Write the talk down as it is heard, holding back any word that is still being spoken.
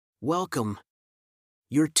Welcome.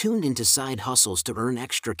 You're tuned into Side Hustles to Earn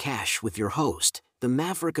Extra Cash with your host, the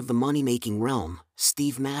maverick of the money-making realm,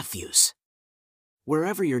 Steve Matthews.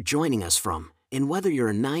 Wherever you're joining us from, and whether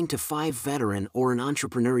you're a 9-to-5 veteran or an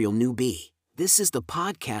entrepreneurial newbie, this is the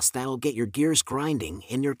podcast that'll get your gears grinding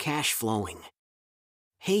and your cash flowing.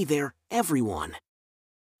 Hey there, everyone.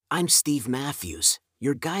 I'm Steve Matthews,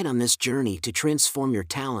 your guide on this journey to transform your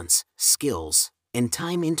talents, skills, and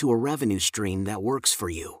time into a revenue stream that works for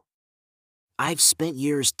you. I've spent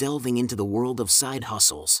years delving into the world of side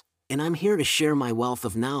hustles, and I'm here to share my wealth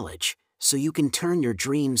of knowledge so you can turn your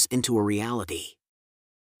dreams into a reality.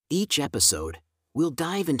 Each episode, we'll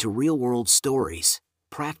dive into real-world stories,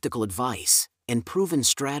 practical advice, and proven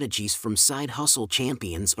strategies from side hustle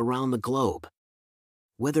champions around the globe.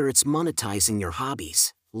 Whether it's monetizing your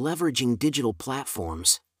hobbies, leveraging digital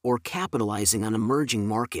platforms, or capitalizing on emerging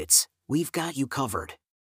markets, we've got you covered.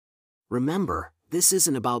 Remember, this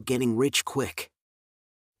isn't about getting rich quick.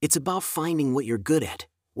 It's about finding what you're good at,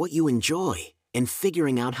 what you enjoy, and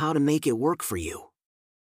figuring out how to make it work for you.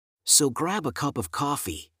 So grab a cup of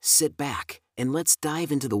coffee, sit back, and let's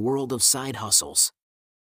dive into the world of side hustles.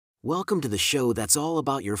 Welcome to the show that's all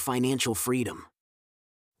about your financial freedom.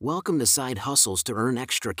 Welcome to Side Hustles to Earn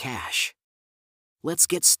Extra Cash. Let's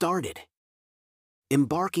get started.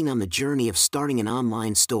 Embarking on the journey of starting an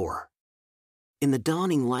online store. In the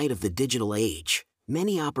dawning light of the digital age,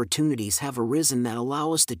 many opportunities have arisen that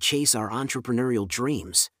allow us to chase our entrepreneurial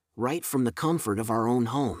dreams, right from the comfort of our own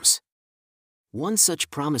homes. One such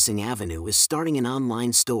promising avenue is starting an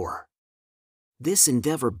online store. This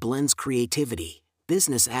endeavor blends creativity,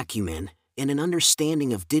 business acumen, and an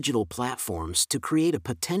understanding of digital platforms to create a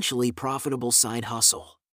potentially profitable side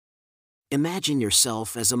hustle. Imagine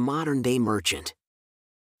yourself as a modern-day merchant.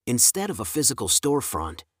 Instead of a physical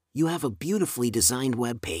storefront, you have a beautifully designed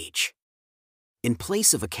web page. In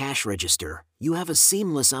place of a cash register, you have a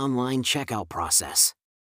seamless online checkout process.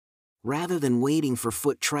 Rather than waiting for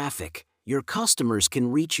foot traffic, your customers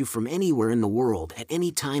can reach you from anywhere in the world at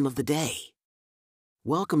any time of the day.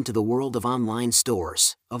 Welcome to the world of online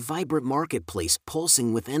stores, a vibrant marketplace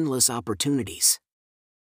pulsing with endless opportunities.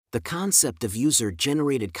 The concept of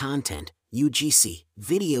user-generated content, UGC,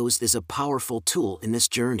 videos is a powerful tool in this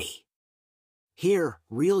journey. Here,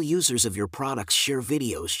 real users of your products share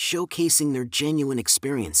videos showcasing their genuine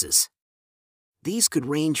experiences. These could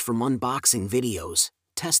range from unboxing videos,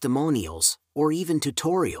 testimonials, or even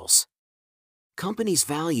tutorials. Companies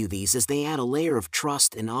value these as they add a layer of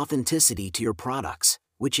trust and authenticity to your products,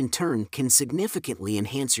 which in turn can significantly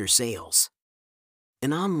enhance your sales.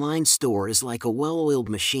 An online store is like a well-oiled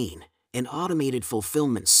machine, and automated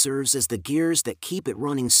fulfillment serves as the gears that keep it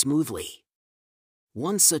running smoothly.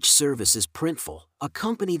 One such service is Printful, a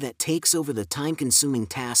company that takes over the time-consuming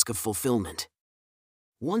task of fulfillment.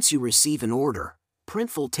 Once you receive an order,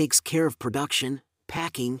 Printful takes care of production,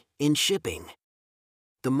 packing, and shipping.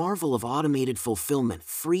 The marvel of automated fulfillment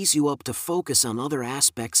frees you up to focus on other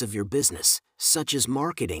aspects of your business, such as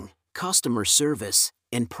marketing, customer service,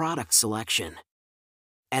 and product selection.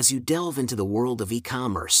 As you delve into the world of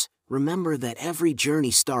e-commerce, remember that every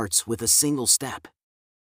journey starts with a single step.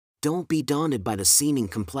 Don't be daunted by the seeming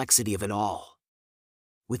complexity of it all.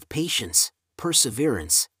 With patience,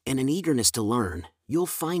 perseverance, and an eagerness to learn, you'll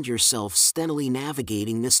find yourself steadily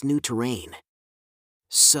navigating this new terrain.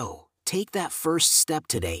 So, take that first step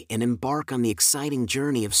today and embark on the exciting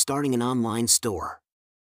journey of starting an online store.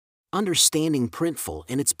 Understanding Printful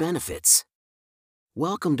and its benefits.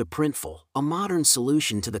 Welcome to Printful, a modern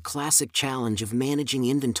solution to the classic challenge of managing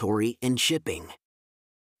inventory and shipping.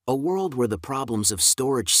 A world where the problems of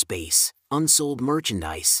storage space, unsold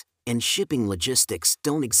merchandise, and shipping logistics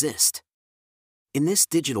don't exist. In this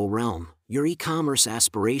digital realm, your e-commerce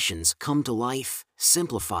aspirations come to life,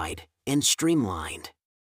 simplified, and streamlined.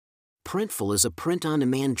 Printful is a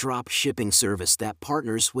print-on-demand drop shipping service that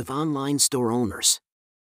partners with online store owners.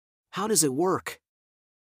 How does it work?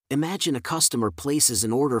 Imagine a customer places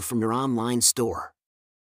an order from your online store.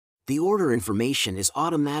 The order information is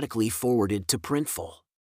automatically forwarded to Printful.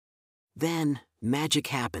 Then, magic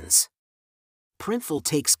happens. Printful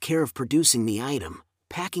takes care of producing the item,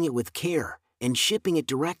 packing it with care, and shipping it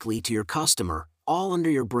directly to your customer, all under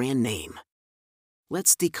your brand name.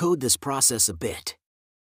 Let's decode this process a bit.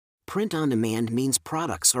 Print on demand means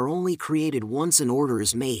products are only created once an order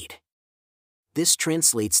is made. This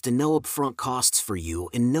translates to no upfront costs for you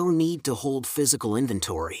and no need to hold physical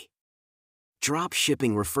inventory. Drop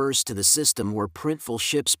shipping refers to the system where Printful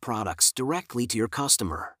ships products directly to your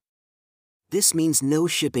customer. This means no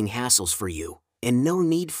shipping hassles for you, and no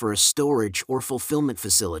need for a storage or fulfillment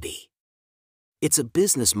facility. It's a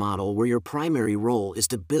business model where your primary role is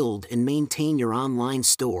to build and maintain your online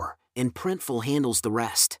store, and Printful handles the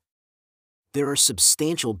rest. There are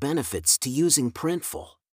substantial benefits to using Printful.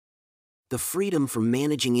 The freedom from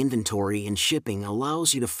managing inventory and shipping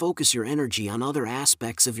allows you to focus your energy on other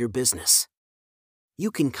aspects of your business. You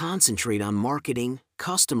can concentrate on marketing,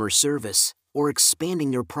 customer service, or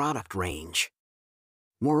expanding your product range.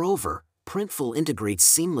 Moreover, Printful integrates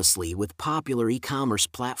seamlessly with popular e-commerce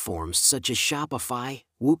platforms such as Shopify,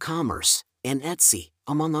 WooCommerce, and Etsy,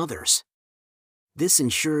 among others. This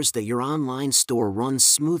ensures that your online store runs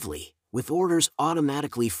smoothly, with orders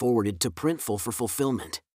automatically forwarded to Printful for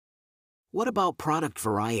fulfillment. What about product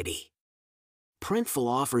variety? Printful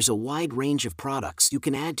offers a wide range of products you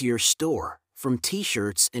can add to your store, from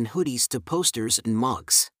t-shirts and hoodies to posters and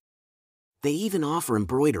mugs. They even offer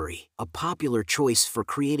embroidery, a popular choice for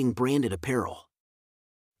creating branded apparel.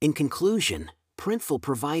 In conclusion, Printful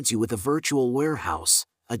provides you with a virtual warehouse,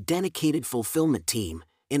 a dedicated fulfillment team,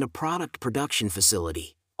 and a product production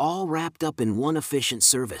facility, all wrapped up in one efficient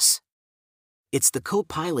service. It's the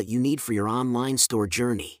co-pilot you need for your online store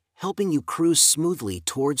journey, helping you cruise smoothly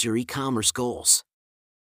towards your e-commerce goals.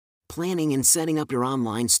 Planning and setting up your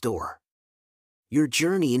online store. Your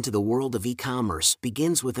journey into the world of e-commerce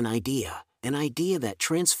begins with an idea that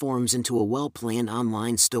transforms into a well-planned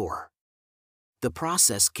online store. The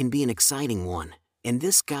process can be an exciting one, and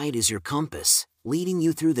this guide is your compass, leading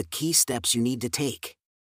you through the key steps you need to take.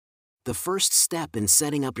 The first step in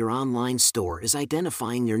setting up your online store is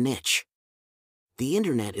identifying your niche. The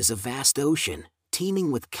internet is a vast ocean,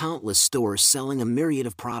 teeming with countless stores selling a myriad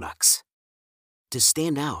of products. To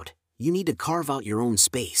stand out, you need to carve out your own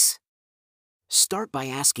space. Start by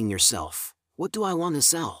asking yourself, what do I want to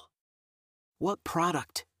sell? What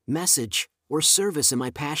product, message, or service am I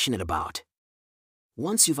passionate about?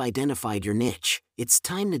 Once you've identified your niche, it's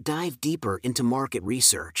time to dive deeper into market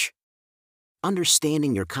research.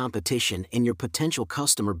 Understanding your competition and your potential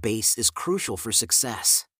customer base is crucial for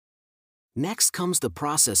success. Next comes the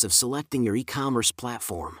process of selecting your e-commerce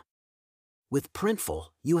platform. With Printful,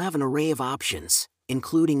 you have an array of options,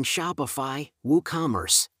 including Shopify,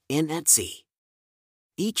 WooCommerce, and Etsy.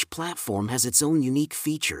 Each platform has its own unique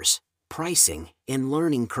features, pricing, and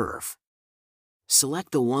learning curve.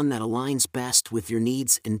 Select the one that aligns best with your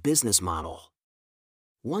needs and business model.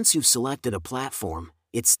 Once you've selected a platform,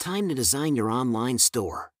 it's time to design your online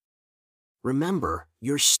store. Remember,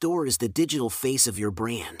 your store is the digital face of your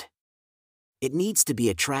brand. It needs to be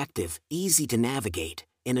attractive, easy to navigate,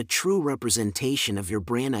 and a true representation of your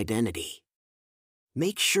brand identity.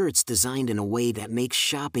 Make sure it's designed in a way that makes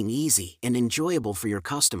shopping easy and enjoyable for your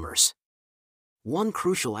customers. One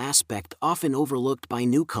crucial aspect often overlooked by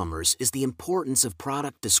newcomers is the importance of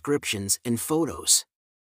product descriptions and photos.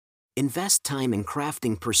 Invest time in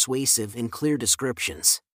crafting persuasive and clear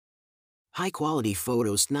descriptions. High-quality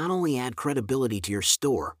photos not only add credibility to your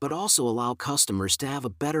store but also allow customers to have a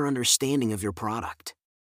better understanding of your product.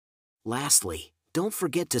 Lastly, don't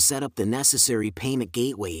forget to set up the necessary payment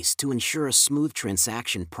gateways to ensure a smooth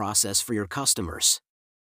transaction process for your customers.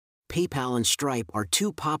 PayPal and Stripe are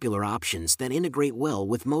two popular options that integrate well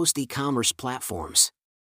with most e-commerce platforms.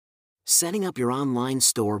 Setting up your online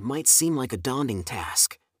store might seem like a daunting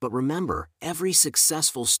task, but remember, every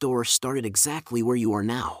successful store started exactly where you are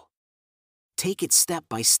now. Take it step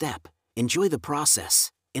by step, enjoy the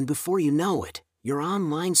process, and before you know it, your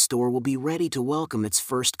online store will be ready to welcome its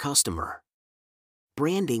first customer.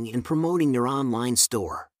 Branding and promoting your online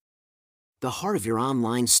store. The heart of your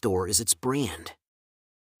online store is its brand.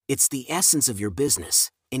 It's the essence of your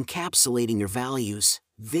business, encapsulating your values,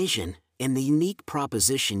 vision, and the unique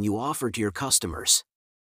proposition you offer to your customers.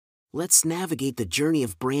 Let's navigate the journey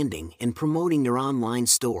of branding and promoting your online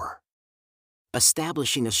store.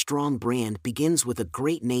 Establishing a strong brand begins with a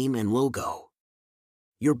great name and logo.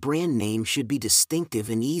 Your brand name should be distinctive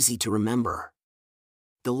and easy to remember.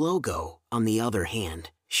 The logo, on the other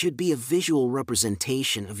hand, should be a visual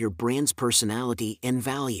representation of your brand's personality and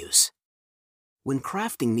values. When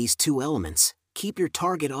crafting these two elements, keep your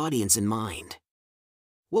target audience in mind.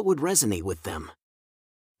 What would resonate with them?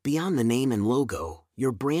 Beyond the name and logo,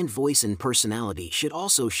 your brand voice and personality should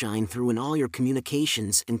also shine through in all your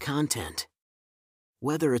communications and content.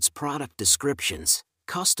 Whether it's product descriptions,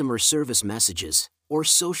 customer service messages, or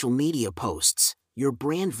social media posts, your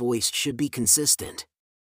brand voice should be consistent.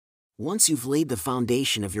 Once you've laid the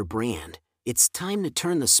foundation of your brand, it's time to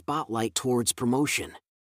turn the spotlight towards promotion.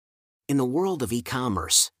 In the world of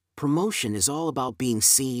e-commerce, promotion is all about being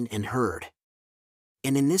seen and heard.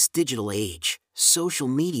 And in this digital age, social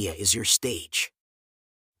media is your stage.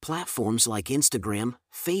 Platforms like Instagram,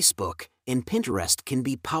 Facebook, and Pinterest can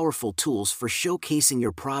be powerful tools for showcasing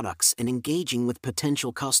your products and engaging with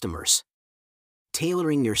potential customers.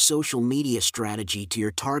 Tailoring your social media strategy to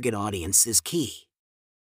your target audience is key.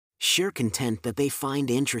 Share content that they find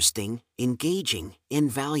interesting, engaging, and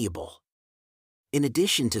valuable. In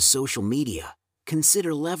addition to social media,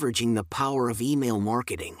 consider leveraging the power of email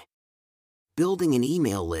marketing. Building an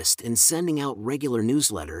email list and sending out regular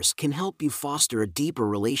newsletters can help you foster a deeper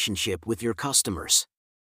relationship with your customers.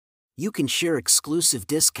 You can share exclusive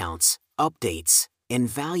discounts, updates, and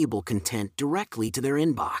valuable content directly to their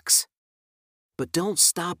inbox. But don't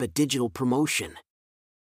stop at digital promotion.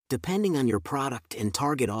 Depending on your product and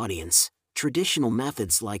target audience, traditional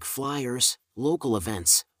methods like flyers, local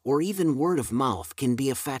events, or even word of mouth can be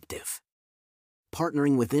effective.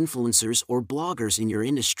 Partnering with influencers or bloggers in your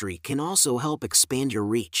industry can also help expand your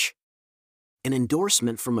reach. An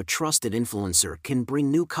endorsement from a trusted influencer can bring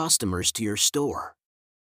new customers to your store.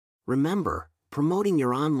 Remember, promoting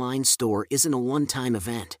your online store isn't a one-time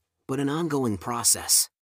event, but an ongoing process.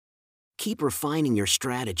 Keep refining your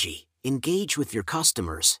strategy, engage with your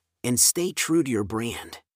customers, and stay true to your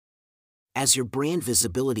brand. As your brand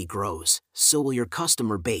visibility grows, so will your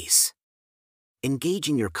customer base.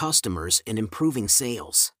 Engaging your customers and improving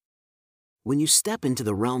sales. When you step into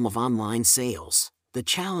the realm of online sales, the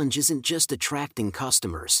challenge isn't just attracting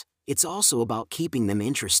customers, it's also about keeping them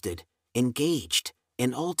interested, engaged,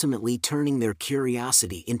 and ultimately turning their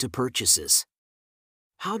curiosity into purchases.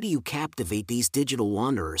 How do you captivate these digital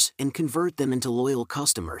wanderers and convert them into loyal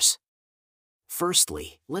customers?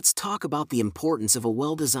 Firstly, let's talk about the importance of a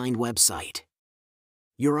well-designed website.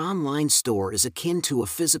 Your online store is akin to a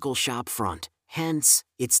physical shopfront, hence,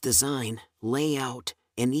 its design, layout,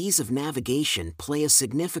 and ease of navigation play a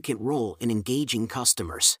significant role in engaging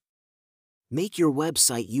customers. Make your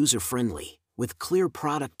website user-friendly, with clear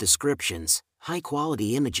product descriptions,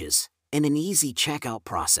 high-quality images, and an easy checkout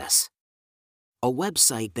process. A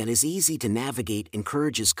website that is easy to navigate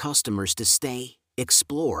encourages customers to stay,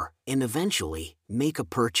 explore, and eventually, make a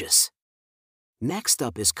purchase. Next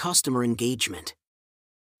up is customer engagement.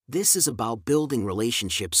 This is about building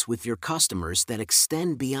relationships with your customers that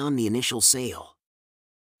extend beyond the initial sale.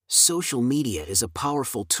 Social media is a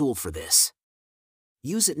powerful tool for this.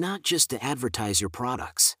 Use it not just to advertise your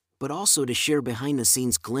products, but also to share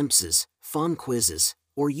behind-the-scenes glimpses, fun quizzes,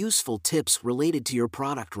 or useful tips related to your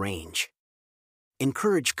product range.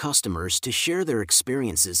 Encourage customers to share their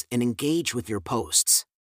experiences and engage with your posts.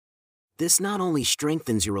 This not only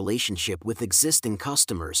strengthens your relationship with existing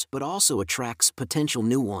customers but also attracts potential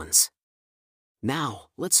new ones. Now,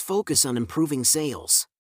 let's focus on improving sales.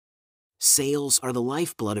 Sales are the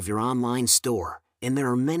lifeblood of your online store, and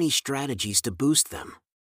there are many strategies to boost them.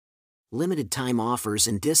 Limited-time offers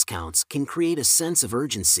and discounts can create a sense of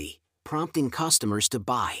urgency, prompting customers to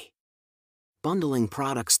buy. Bundling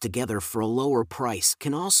products together for a lower price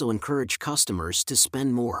can also encourage customers to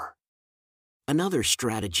spend more. Another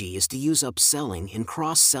strategy is to use upselling and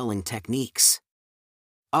cross-selling techniques.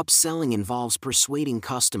 Upselling involves persuading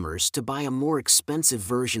customers to buy a more expensive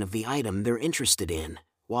version of the item they're interested in,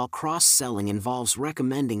 while cross-selling involves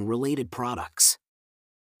recommending related products.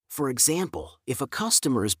 For example, if a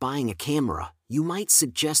customer is buying a camera, you might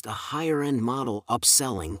suggest a higher-end model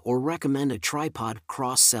upselling or recommend a tripod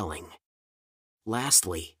cross-selling.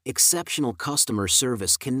 Lastly, exceptional customer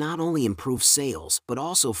service can not only improve sales but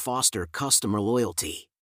also foster customer loyalty.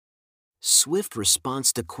 Swift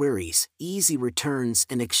response to queries, easy returns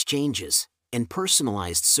and exchanges, and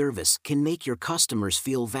personalized service can make your customers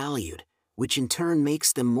feel valued, which in turn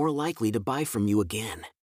makes them more likely to buy from you again.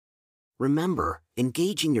 Remember,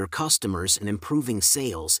 engaging your customers and improving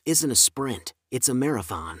sales isn't a sprint, it's a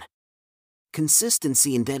marathon.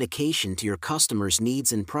 Consistency and dedication to your customers'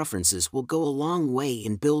 needs and preferences will go a long way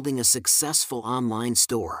in building a successful online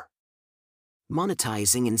store.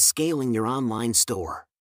 Monetizing and scaling your online store.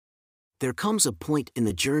 There comes a point in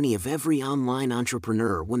the journey of every online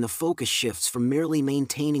entrepreneur when the focus shifts from merely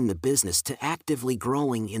maintaining the business to actively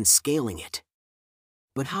growing and scaling it.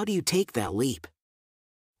 But how do you take that leap?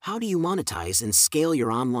 How do you monetize and scale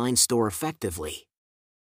your online store effectively?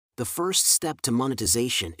 The first step to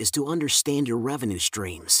monetization is to understand your revenue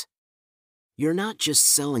streams. You're not just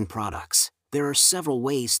selling products, there are several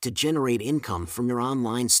ways to generate income from your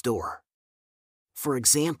online store. For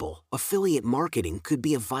example, affiliate marketing could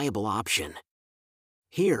be a viable option.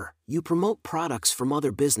 Here, you promote products from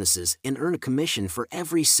other businesses and earn a commission for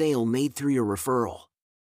every sale made through your referral.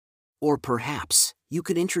 Or perhaps, you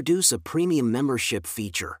could introduce a premium membership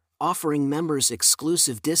feature, offering members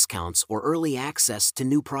exclusive discounts or early access to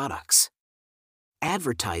new products.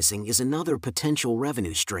 Advertising is another potential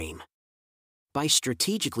revenue stream. By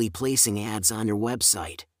strategically placing ads on your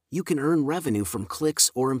website, you can earn revenue from clicks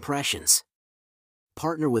or impressions.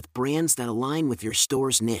 Partner with brands that align with your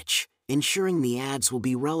store's niche, ensuring the ads will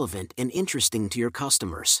be relevant and interesting to your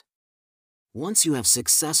customers. Once you have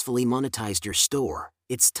successfully monetized your store,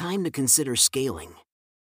 it's time to consider scaling.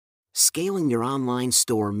 Scaling your online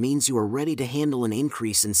store means you are ready to handle an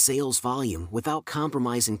increase in sales volume without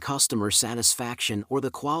compromising customer satisfaction or the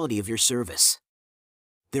quality of your service.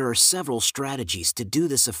 There are several strategies to do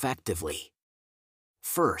this effectively.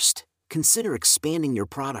 First, consider expanding your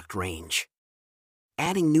product range.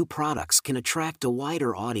 Adding new products can attract a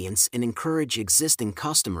wider audience and encourage existing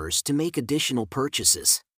customers to make additional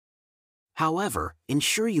purchases. However,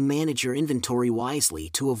 ensure you manage your inventory wisely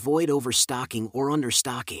to avoid overstocking or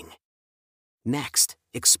understocking. Next,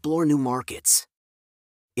 explore new markets.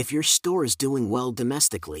 If your store is doing well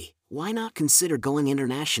domestically, why not consider going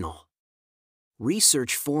international?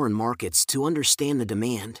 Research foreign markets to understand the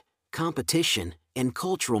demand, competition, and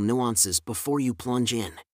cultural nuances before you plunge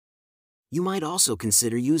in. You might also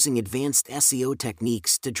consider using advanced SEO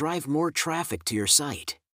techniques to drive more traffic to your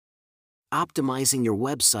site. Optimizing your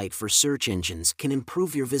website for search engines can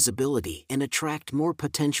improve your visibility and attract more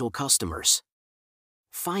potential customers.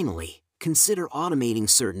 Finally, consider automating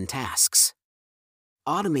certain tasks.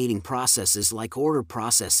 Automating processes like order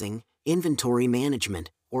processing, inventory management,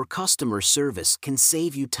 or customer service can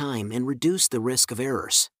save you time and reduce the risk of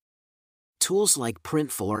errors. Tools like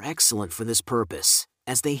Printful are excellent for this purpose,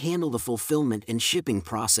 as they handle the fulfillment and shipping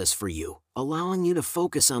process for you, allowing you to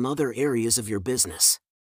focus on other areas of your business.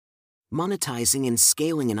 Monetizing and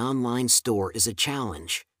scaling an online store is a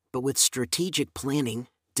challenge, but with strategic planning,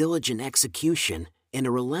 diligent execution, and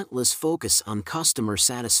a relentless focus on customer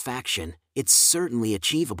satisfaction, it's certainly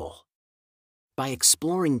achievable. By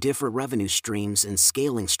exploring different revenue streams and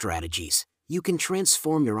scaling strategies, you can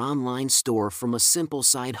transform your online store from a simple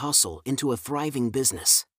side hustle into a thriving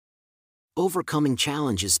business. Overcoming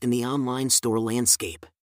challenges in the online store landscape.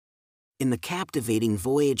 In the captivating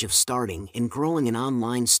voyage of starting and growing an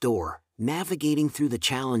online store, navigating through the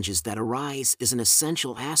challenges that arise is an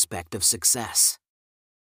essential aspect of success.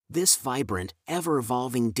 This vibrant,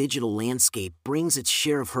 ever-evolving digital landscape brings its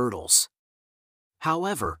share of hurdles.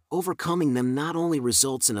 However, overcoming them not only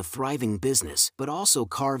results in a thriving business but also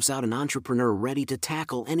carves out an entrepreneur ready to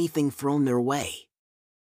tackle anything thrown their way.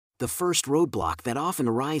 The first roadblock that often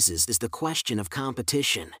arises is the question of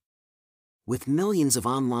competition. With millions of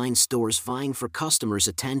online stores vying for customers'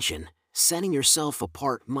 attention, setting yourself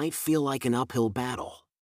apart might feel like an uphill battle.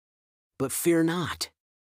 But fear not.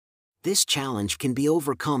 This challenge can be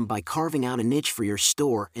overcome by carving out a niche for your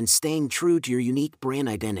store and staying true to your unique brand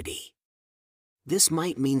identity. This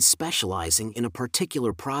might mean specializing in a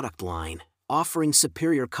particular product line, offering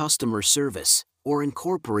superior customer service, or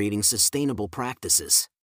incorporating sustainable practices.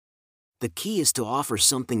 The key is to offer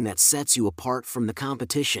something that sets you apart from the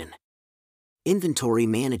competition. Inventory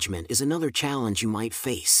management is another challenge you might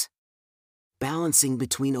face. Balancing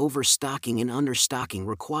between overstocking and understocking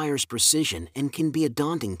requires precision and can be a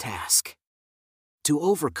daunting task. To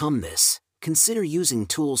overcome this, consider using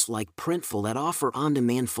tools like Printful that offer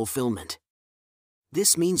on-demand fulfillment.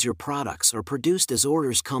 This means your products are produced as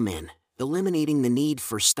orders come in, eliminating the need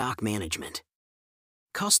for stock management.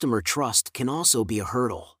 Customer trust can also be a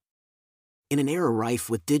hurdle. In an era rife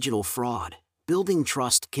with digital fraud, building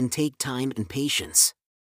trust can take time and patience.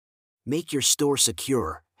 Make your store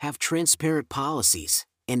secure, have transparent policies,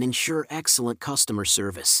 and ensure excellent customer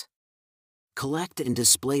service. Collect and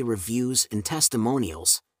display reviews and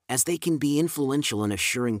testimonials, as they can be influential in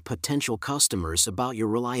assuring potential customers about your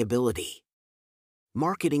reliability.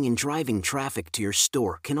 Marketing and driving traffic to your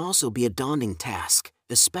store can also be a daunting task,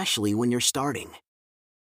 especially when you're starting.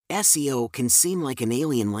 SEO can seem like an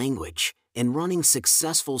alien language, and running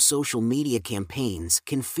successful social media campaigns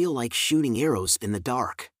can feel like shooting arrows in the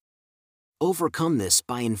dark. Overcome this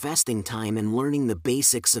by investing time in learning the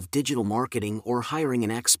basics of digital marketing or hiring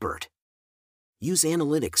an expert. Use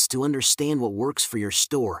analytics to understand what works for your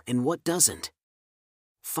store and what doesn't.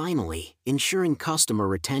 Finally, ensuring customer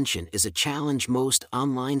retention is a challenge most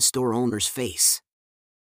online store owners face.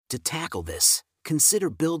 To tackle this, consider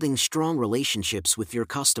building strong relationships with your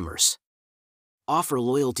customers. Offer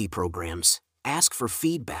loyalty programs, ask for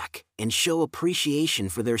feedback, and show appreciation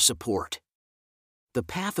for their support. The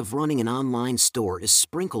path of running an online store is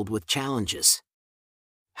sprinkled with challenges.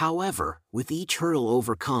 However, with each hurdle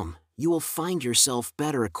overcome, you will find yourself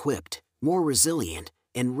better equipped, more resilient,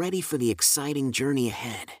 and ready for the exciting journey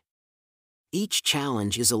ahead. Each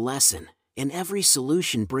challenge is a lesson, and every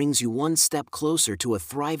solution brings you one step closer to a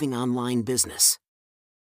thriving online business.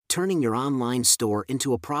 turning your online store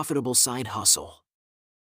into a profitable side hustle.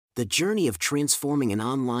 The journey of transforming an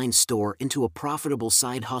online store into a profitable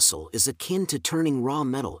side hustle is akin to turning raw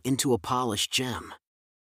metal into a polished gem.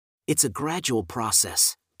 It's a gradual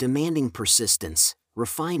process, demanding persistence,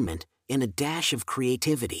 refinement, and a dash of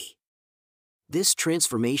creativity. This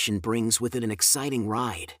transformation brings with it an exciting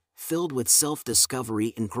ride, filled with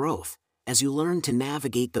self-discovery and growth, as you learn to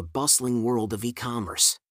navigate the bustling world of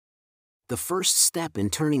e-commerce. The first step in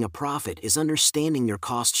turning a profit is understanding your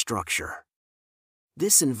cost structure.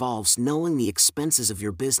 This involves knowing the expenses of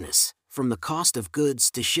your business, from the cost of goods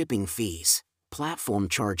to shipping fees, platform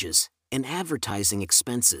charges, and advertising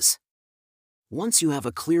expenses. Once you have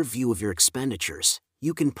a clear view of your expenditures,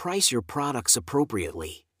 you can price your products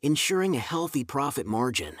appropriately, ensuring a healthy profit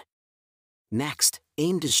margin. Next,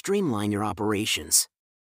 aim to streamline your operations.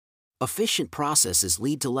 Efficient processes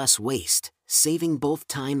lead to less waste, saving both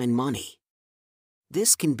time and money.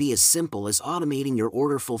 This can be as simple as automating your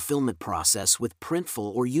order fulfillment process with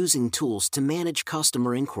Printful or using tools to manage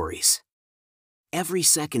customer inquiries. Every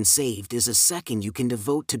second saved is a second you can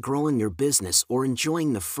devote to growing your business or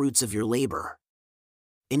enjoying the fruits of your labor.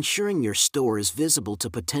 Ensuring your store is visible to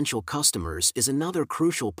potential customers is another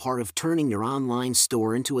crucial part of turning your online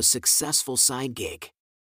store into a successful side gig.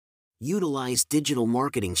 Utilize digital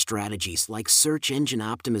marketing strategies like search engine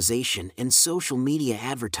optimization and social media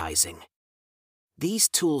advertising. These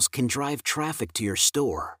tools can drive traffic to your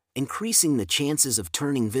store, increasing the chances of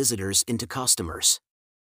turning visitors into customers.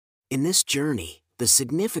 In this journey, the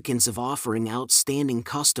significance of offering outstanding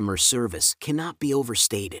customer service cannot be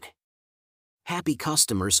overstated. Happy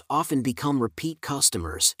customers often become repeat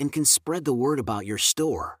customers and can spread the word about your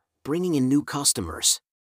store, bringing in new customers.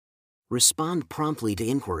 Respond promptly to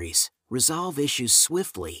inquiries, resolve issues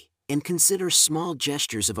swiftly, and consider small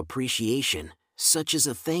gestures of appreciation, such as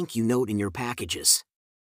a thank you note in your packages.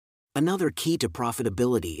 Another key to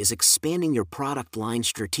profitability is expanding your product line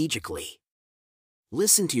strategically.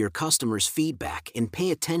 Listen to your customers' feedback and pay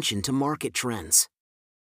attention to market trends.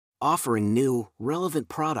 Offering new, relevant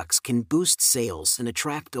products can boost sales and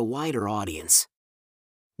attract a wider audience.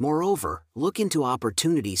 Moreover, look into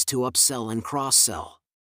opportunities to upsell and cross-sell.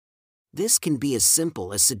 This can be as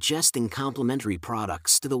simple as suggesting complementary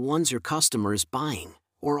products to the ones your customer is buying,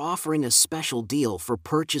 or offering a special deal for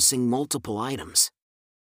purchasing multiple items.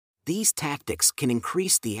 These tactics can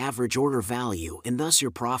increase the average order value and thus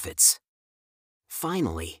your profits.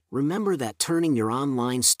 Finally, remember that turning your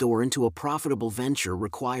online store into a profitable venture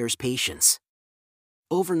requires patience.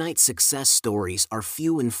 Overnight success stories are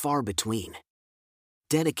few and far between.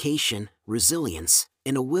 Dedication, resilience,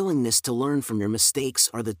 and a willingness to learn from your mistakes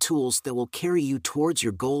are the tools that will carry you towards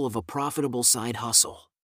your goal of a profitable side hustle.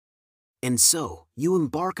 And so, you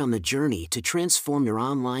embark on the journey to transform your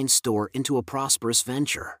online store into a prosperous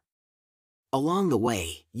venture. Along the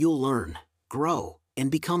way, you'll learn, grow,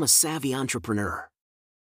 and become a savvy entrepreneur.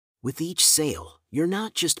 With each sale, you're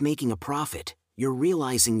not just making a profit, you're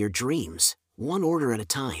realizing your dreams, one order at a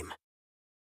time.